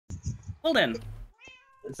Well then,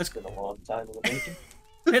 It's been a long time in the making.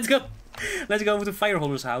 let's go. Let's go to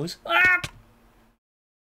Fireholder's house. Ah!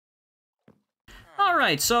 All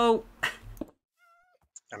right, so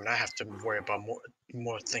I mean, I have to worry about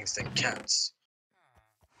more things than cats.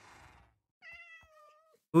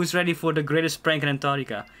 who's ready for the greatest prank in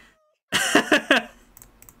Antarctica?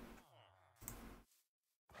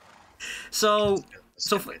 So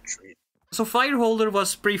Fireholder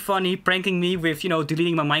was pretty funny, pranking me with, you know,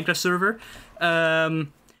 deleting my Minecraft server.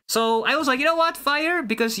 So I was like, you know what, Fire?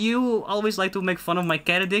 Because you always like to make fun of my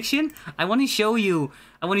cat addiction, I want to show you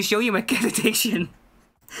my cat addiction.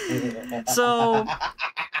 So,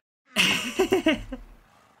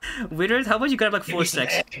 Withered, how about you grab like 4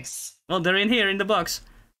 stacks? Well, they're in here in the box.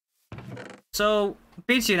 So,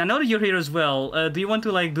 Pigeon, I know that you're here as well. Do you want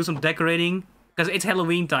to like do some decorating? Because it's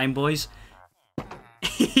Halloween time, boys.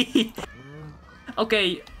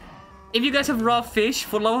 Okay, if you guys have raw fish,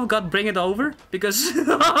 for love of God, bring it over, because...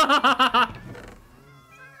 Oh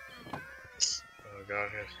god,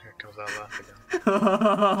 here comes that laugh again.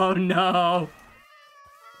 Oh no!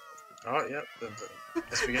 Oh, yep,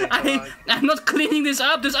 the spaghetti I'm not cleaning this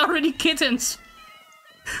up, there's already kittens!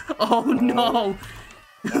 Oh no!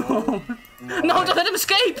 No! No, don't let him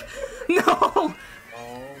escape! No!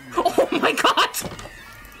 Oh my god!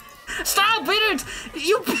 Stop, Withered!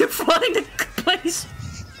 You're flooding the place!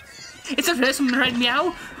 It's a basement right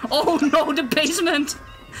now! Oh no, the basement!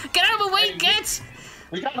 Get out of the way, kids!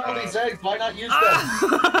 We got all these eggs, why not use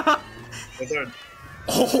them?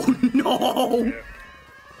 Oh no!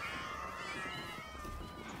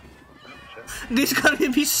 This is gonna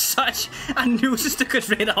be such a nuisance to get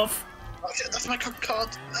rid of. Oh shit, that's my cooked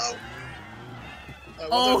cod! No!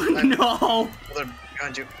 Oh no! They're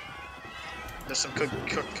behind you. There's some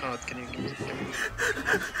cooked cod. Can you give me?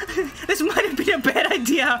 This might have been a bad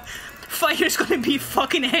idea. Fire's gonna be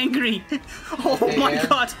fucking angry. Oh my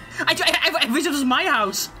god! I wish it was my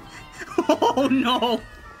house. Oh no!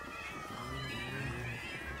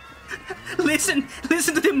 Listen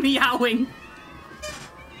to the meowing.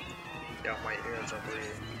 Yeah, my ears are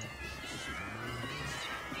bleeding.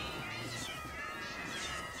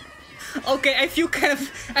 Okay, I feel kind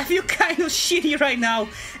of shitty right now.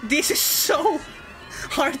 This is so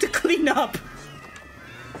hard to clean up.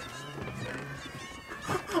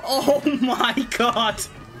 Oh my god.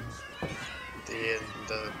 The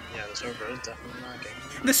server is definitely lagging.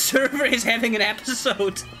 The server is having an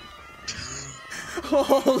episode.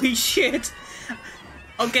 Holy shit.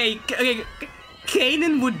 Okay,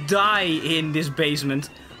 Kanan would die in this basement.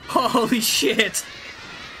 Holy shit.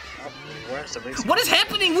 Where's the basement? What is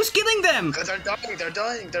happening? Who's killing them? They're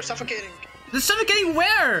dying, they're suffocating. They're suffocating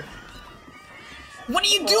where? What are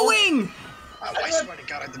you doing? I swear to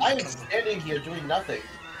God, I'm standing here doing nothing.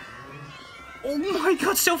 Oh my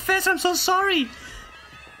god, so fast, I'm so sorry.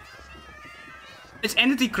 It's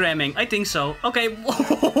entity cramming, I think so. Okay,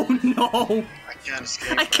 oh no. I can't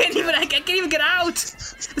escape. I can't even get out.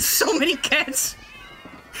 There's so many cats.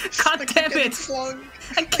 God damn it.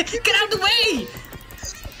 Get out of the way.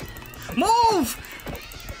 Move!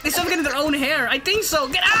 They're suffocating their own hair. I think so.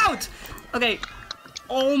 Get out! Okay.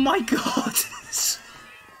 Oh my god.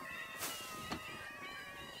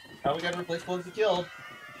 How we gotta replace ones we killed?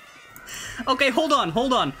 Okay, hold on.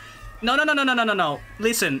 No.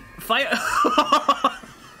 Listen, Fireholder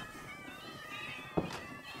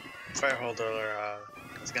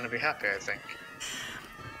is gonna be happy, I think.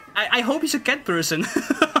 I hope he's a cat person.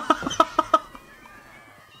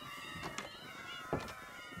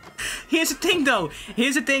 Here's the thing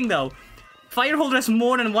though. Fireholder has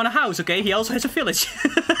more than one house, okay? He also has a village.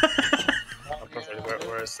 Oh, perfect.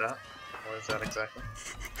 Where is that? Where is that exactly?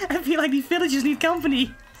 I feel like these villages need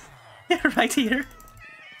company. Right here.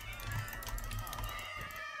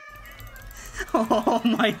 Oh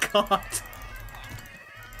my god.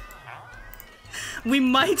 We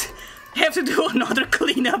might have to do another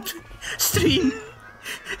cleanup stream.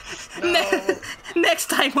 No. Next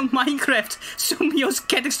time on Minecraft, Sumio's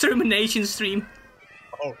cat extermination stream.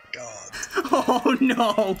 Oh god. Oh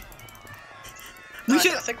no. I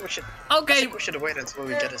think we should. Okay. I think we should wait until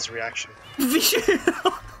we get his reaction.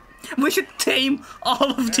 We should tame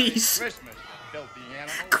all of these.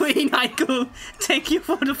 Queen Haiku, thank you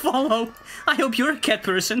for the follow. I hope you're a cat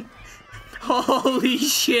person. Holy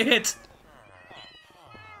shit.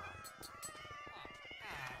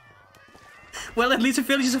 Well, at least the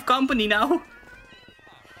villages have company now.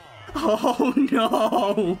 Oh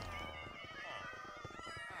no.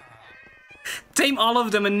 Tame all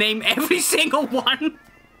of them and name every single one.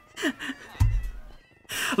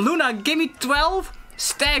 Luna, give me 12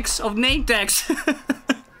 stacks of name tags.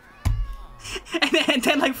 And and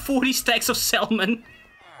then like 40 stacks of salmon.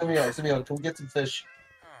 Sumio, can we get some fish?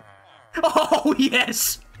 Oh,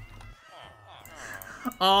 yes!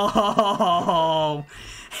 Oh!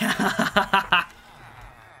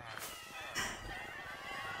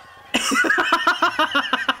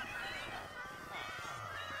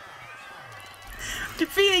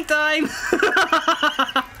 Feeding time!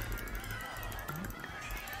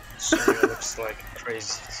 Sumio looks like a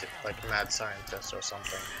crazy, like mad scientist or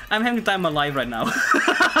something. I'm having the time of my life right now.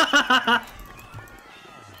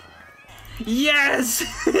 Yes!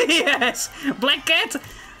 Yes! Black cat!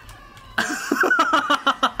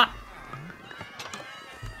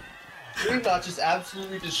 You're not just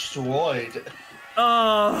absolutely destroyed.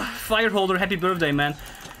 Oh, Fireholder, happy birthday, man.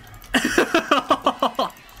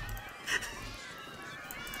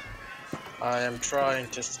 I am trying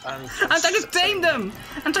to. I'm trying to tame them!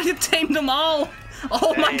 I'm trying to tame them all!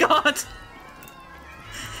 Oh my god!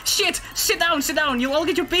 Shit! Sit down! You'll all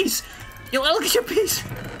get your piece! You'll all get your piece!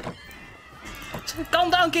 Calm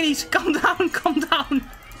down, kitties! Calm down!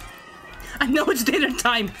 I know it's dinner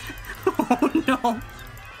time! Oh no!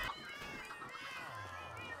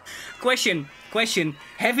 Question.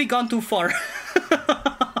 Have we gone too far? No,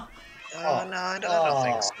 I don't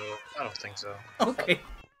think so. I don't think so. Okay.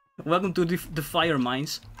 Welcome to the fire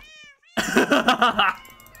mines.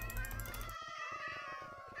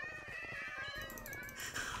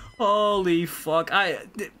 Holy fuck!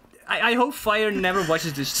 I hope Fire never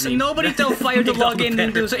watches this stream. So nobody tell Fire to log in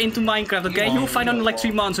into Minecraft, okay? You'll find out in like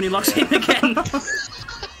 3 months when he logs in again.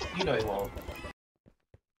 You know he won't.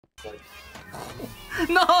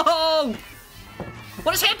 No!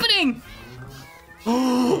 What is happening?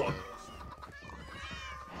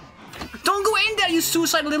 Don't go in there, you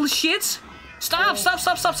suicidal little shits! Stop!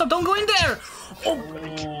 Don't go in there! Oh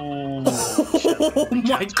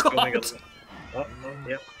my god! Oh,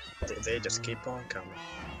 yep. They just keep on coming.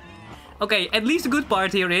 Okay, at least the good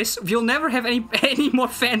part here is we'll never have any more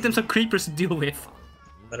phantoms or creepers to deal with.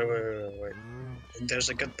 Wait. There's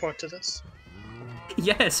a good part to this?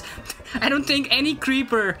 Yes, I don't think any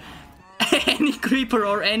creeper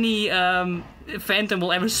or any phantom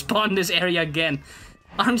will ever spawn in this area again.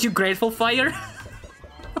 Aren't you grateful, Fire?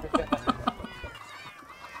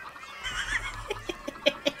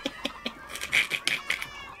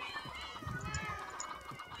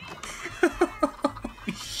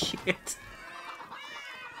 Shit.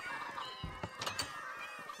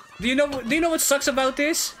 Do you know what sucks about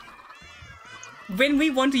this? When we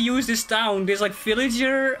want to use this town, there's like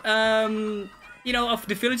villager, you know, of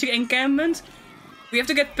the villager encampment. We have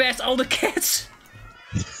to get past all the cats.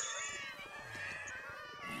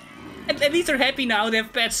 At least they're happy now, they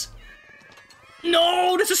have pets.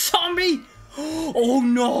 No, there's a zombie! Oh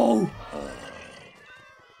no!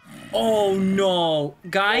 Oh no!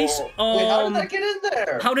 Guys, wait, how did that get in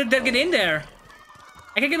there? How did that get in there?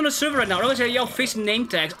 I can get on the server right now. I always say, yo, fish name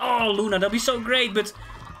tags. Oh, Luna, that'll be so great, but...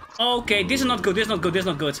 Okay, this is not good, this is not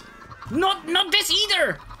good. Not this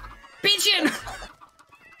either! Pigeon!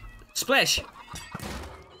 Splash!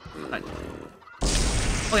 Right.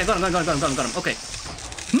 Okay, got him. Okay.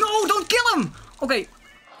 No, don't kill him! Okay.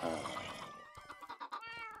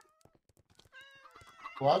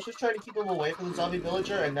 Well, I was just trying to keep him away from the zombie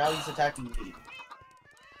villager, and now he's attacking me.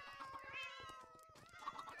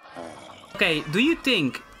 Okay, do you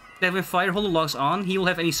think that when Fireholder logs on, he will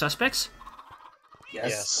have any suspects?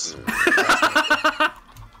 Yes.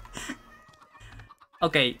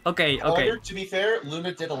 Okay. However, to be fair,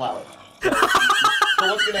 Luna did allow it. So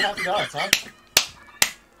what's gonna happen to us, huh?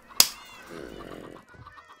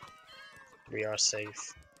 We are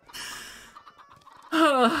safe.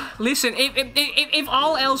 Listen, if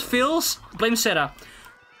all else fails, blame Sarah.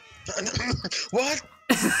 What?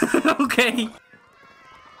 Okay.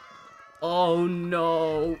 Oh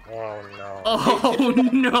no. Oh no. Oh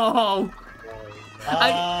no.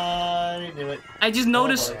 I knew it. I just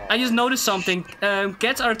noticed something.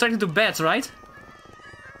 Cats are attracted to bats, right?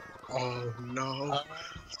 Oh no.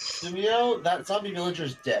 Sumio, that zombie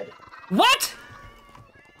villager's dead. What?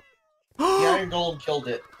 The Iron Golem killed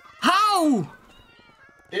it. How?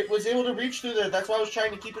 It was able to reach through there, that's why I was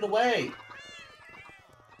trying to keep it away.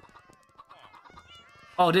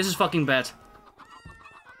 Oh, this is fucking bad.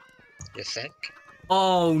 You think?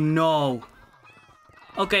 Oh no.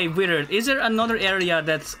 Okay, Withered, is there another area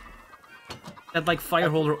that like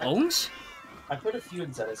Fireholder owns? I put a few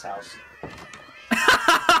in Zena's house.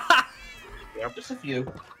 Yep. Just a few.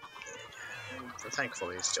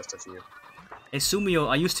 Thankfully, it's just a few. Hey Sumio,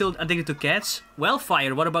 are you still addicted to cats? Well,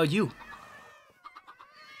 Fire, what about you?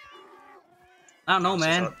 I don't know,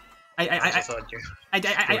 man.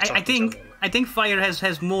 I think I think Fire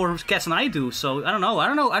has more cats than I do, so I don't know.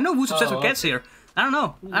 I know who's obsessed with cats here. I don't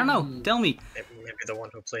know. Tell me. Maybe the one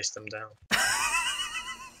who placed them down.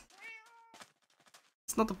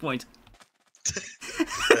 It's not the point.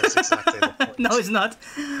 That's exactly the point. No, it's not.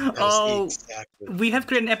 That is Oh, exactly. we have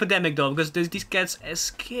created an epidemic though, because these cats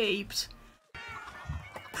escaped.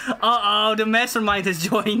 Uh-oh, the mastermind has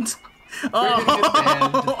joined.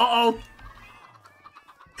 Uh-oh.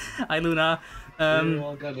 Hi, Luna. We're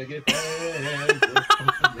all gonna get banned. We're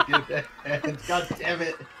all gonna get banned. God damn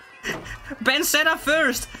it. Ben Santa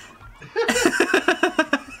first.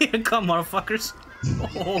 Here come, motherfuckers.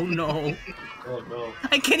 Oh no. Oh no.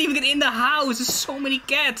 I can't even get in the house. There's so many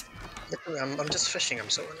cats. I'm just fishing. I'm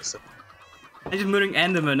so innocent. I'm just murdering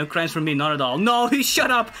Enderman. No crimes for me, not at all. No,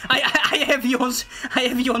 shut up. I have you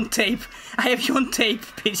on tape. I have you on tape,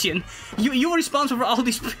 Pigeon. You were responsible for all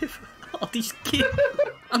these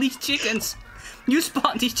chickens. You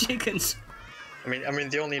spawned these chickens. I mean,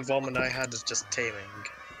 the only involvement I had is just taming.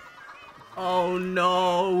 Oh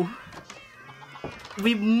no.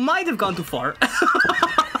 We might have gone too far.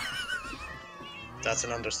 That's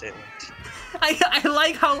an understatement. I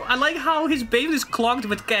like how his basement is clogged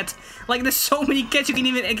with cats. Like there's so many cats you can't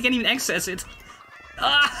even access it.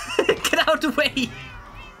 Ah, get out of the way!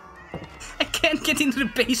 I can't get into the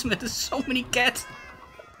basement. There's so many cats.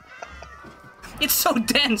 It's so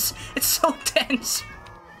dense. It's so dense.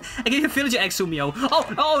 I gave you a villager egg, Sumio.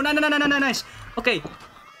 Oh, no, nice. Okay.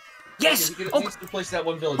 Yes. Okay, we can at least replace that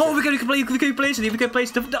one villager. Oh, we can place it. We can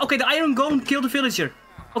place okay, the iron golem killed the villager.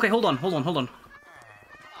 Okay, hold on.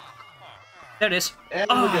 There it is. And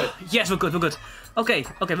we're good. Yes, we're good. Okay,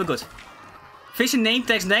 we're good. Fish and name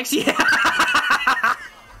tags next. Yeah.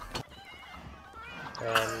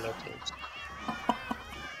 No please.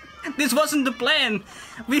 This wasn't the plan.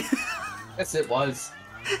 We. Yes, it was.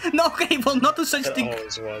 No, okay, well, not to such It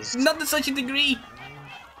always was. not to such a degree.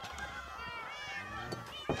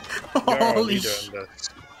 You're our Holy leader sh! in this.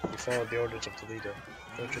 You follow the orders of the leader.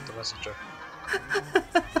 Don't shoot the messenger.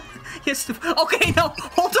 Yes. Okay, no.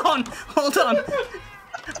 Hold on.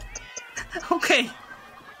 Okay.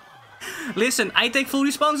 Listen, I take full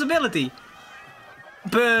responsibility,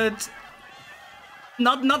 but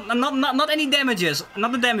not any damages.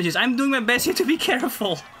 Not the damages. I'm doing my best here to be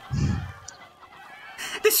careful.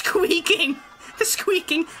 The squeaking.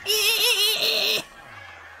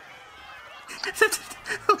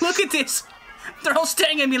 Look at this. They're all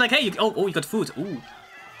staring at me like, hey, you got food. Ooh.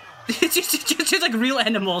 It's just like real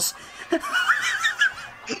animals.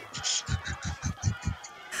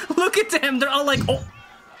 Look at them. They're all like, oh.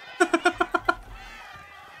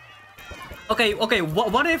 Okay.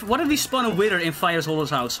 What if we spawn a wither in Fireholder's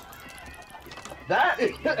house? At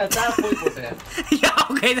that point, we're banned. Yeah,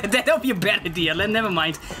 okay, that would be a bad idea. Never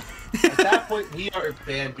mind. At that point, we are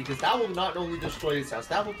banned because that will not only destroy his house,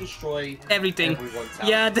 that will destroy Everything. everyone's house.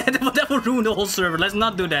 Yeah, that will ruin the whole server. Let's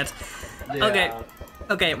not do that. Yeah.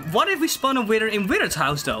 Okay. What if we spawn a wither in Wither's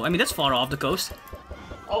house, though? I mean, that's far off the coast.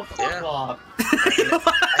 Oh, fuck off.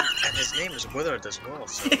 And his name is Withered as well.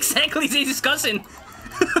 So Exactly, he's his cousin.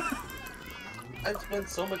 I spent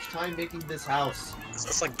so much time making this house.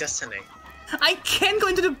 it's like destiny. I can't go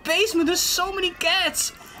into the basement. There's so many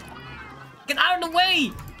cats. Get out of the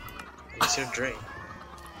way. It's your dream.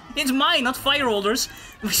 It's mine, not Fireholders.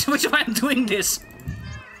 Which is why I'm doing this.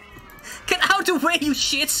 Get out of the way, you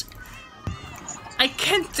shits. I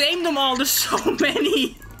can't tame them all. There's so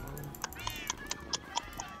many.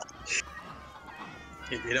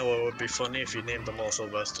 You know what would be funny if you named them all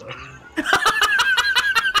Sylvester?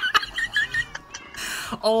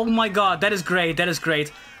 Oh my god, that is great.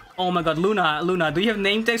 Oh my god, Luna, do you have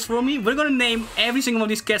name tags for me? We're gonna name every single one of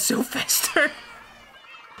these cats Sylvester.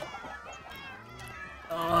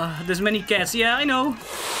 There's many cats, yeah, I know.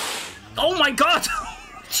 Oh my god!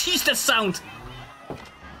 Jeez, that sound!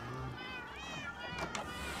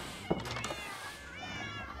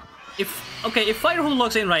 If Fireholder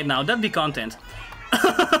logs in right now, that'd be content.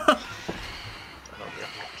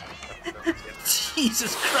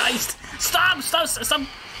 Jesus Christ! Stop!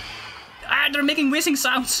 Ah, they're making whizzing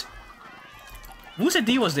sounds. Whose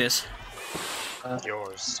idea was this?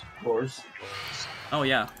 Yours. Of course. Oh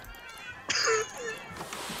yeah.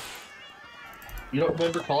 You don't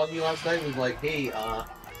remember calling me last night and was like, hey,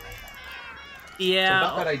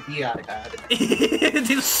 Yeah. about that idea I had.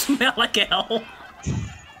 It'll smell like hell.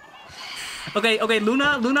 Okay,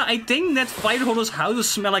 Luna, I think that Fireholder's house will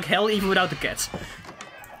smell like hell even without the cats.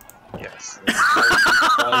 Yes.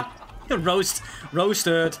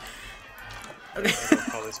 Roasted. It'll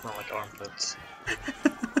probably smell like armpits.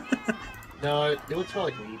 No, it would smell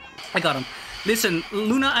like meat. I got him. Listen,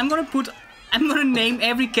 Luna, I'm gonna put I'm gonna name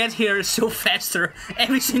every cat here Sylvester.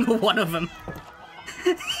 Every single one of them.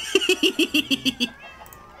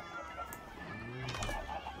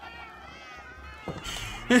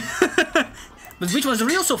 But which one's the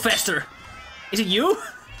real Sylvester? Is it you?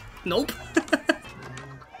 Nope.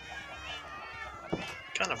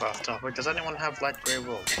 Kind of off topic. Does anyone have light gray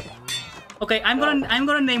wool? Okay, I'm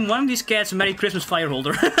gonna name one of these cats Merry Christmas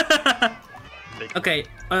Fireholder. Okay,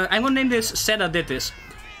 I'm gonna name this Santa did this.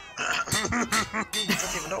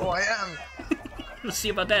 Doesn't even know who I am. Let's see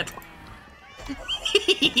about that.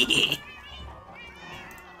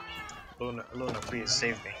 Luna, please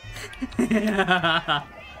save me.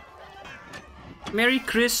 Merry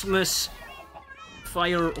Christmas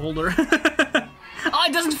Fireholder. Oh,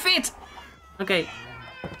 it doesn't fit! Okay.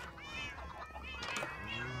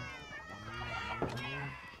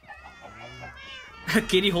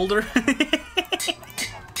 Kitty holder.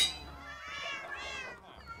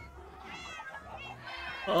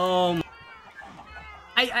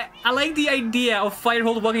 I like the idea of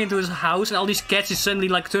Fireholder walking into his house and all these cats just suddenly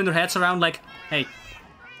like turn their heads around like, hey.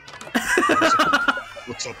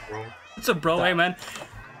 What's up, bro? What's up, bro? Hey, man.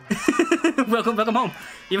 welcome home.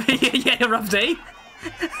 You had a rough day?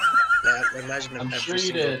 Yeah, imagine if sure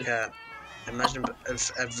you did. cat. Imagine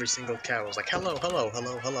if every single cat was like, hello, hello,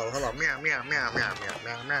 hello, hello, hello, meow, meow, meow, meow, meow,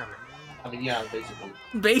 meow, meow. I mean, yeah, basically.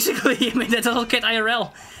 Basically, I mean, that's all cat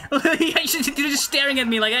IRL. You're just staring at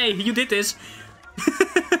me like, hey, you did this.